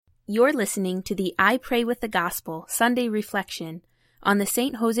You're listening to the I Pray with the Gospel Sunday Reflection on the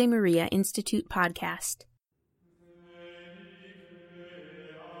St. Josemaria Institute podcast.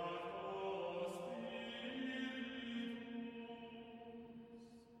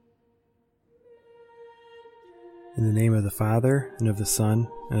 In the name of the Father, and of the Son,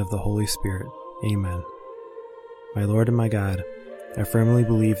 and of the Holy Spirit. Amen. My Lord and my God, I firmly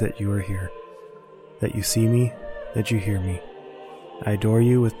believe that you are here, that you see me, that you hear me. I adore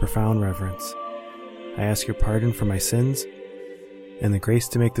you with profound reverence. I ask your pardon for my sins and the grace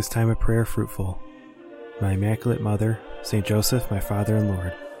to make this time of prayer fruitful. My Immaculate Mother, St. Joseph, my Father and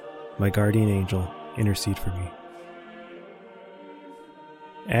Lord, my guardian angel, intercede for me.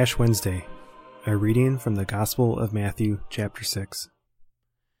 Ash Wednesday, a reading from the Gospel of Matthew, chapter 6.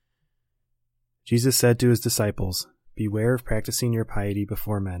 Jesus said to his disciples, "Beware of practicing your piety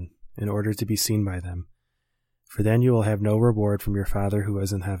before men, in order to be seen by them, for then you will have no reward from your Father who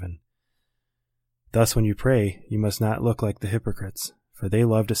is in heaven. Thus when you pray, you must not look like the hypocrites, for they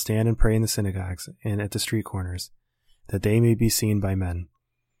love to stand and pray in the synagogues and at the street corners, that they may be seen by men.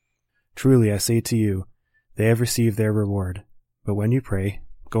 Truly I say to you, they have received their reward. But when you pray,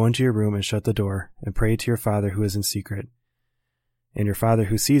 go into your room and shut the door, and pray to your Father who is in secret, and your Father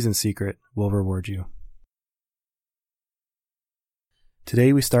who sees in secret will reward you."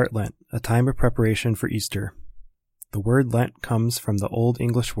 Today we start Lent, a time of preparation for Easter. The word Lent comes from the Old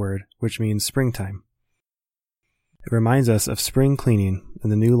English word, which means springtime. It reminds us of spring cleaning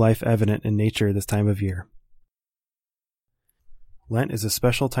and the new life evident in nature this time of year. Lent is a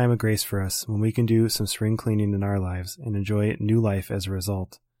special time of grace for us when we can do some spring cleaning in our lives and enjoy new life as a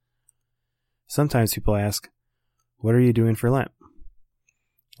result. Sometimes people ask, "What are you doing for Lent?"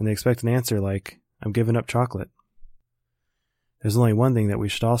 And they expect an answer like, "I'm giving up chocolate." There's only one thing that we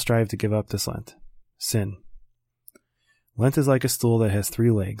should all strive to give up this Lent: sin. Lent is like a stool that has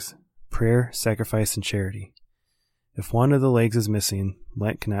 3 legs: prayer, sacrifice, and charity. If one of the legs is missing,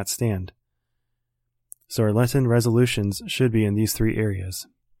 Lent cannot stand. So our Lenten resolutions should be in these 3 areas.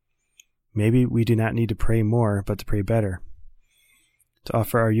 Maybe we do not need to pray more, but to pray better. To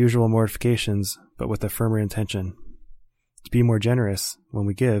offer our usual mortifications, but with a firmer intention. To be more generous when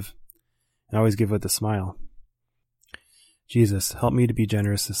we give, and always give with a smile. Jesus, help me to be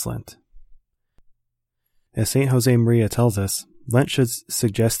generous this Lent. As St. Josemaria tells us, Lent should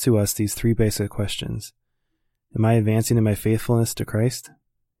suggest to us these 3 basic questions. Am I advancing in my faithfulness to Christ,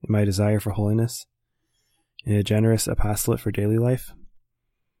 in my desire for holiness, in a generous apostolate for daily life,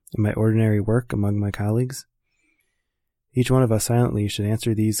 in my ordinary work among my colleagues? Each one of us silently should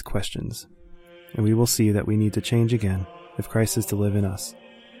answer these questions, and we will see that we need to change again if Christ is to live in us,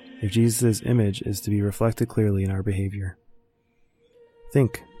 if Jesus' image is to be reflected clearly in our behavior.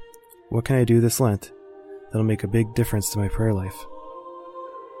 Think, what can I do this Lent that'll make a big difference to my prayer life?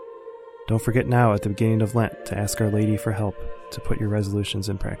 Don't forget now at the beginning of Lent to ask Our Lady for help to put your resolutions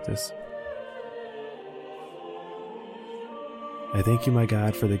in practice. I thank you, my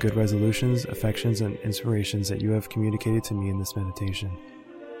God, for the good resolutions, affections, and inspirations that you have communicated to me in this meditation.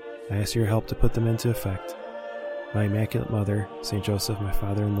 I ask your help to put them into effect. My Immaculate Mother, St. Joseph, my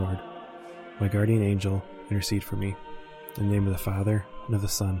Father and Lord, my guardian angel, intercede for me. In the name of the Father, and of the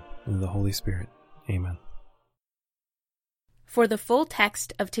Son, and of the Holy Spirit. Amen. For the full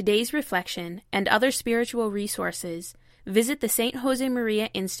text of today's reflection and other spiritual resources, visit the St. Josemaria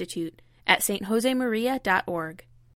Institute at stjosemaria.org.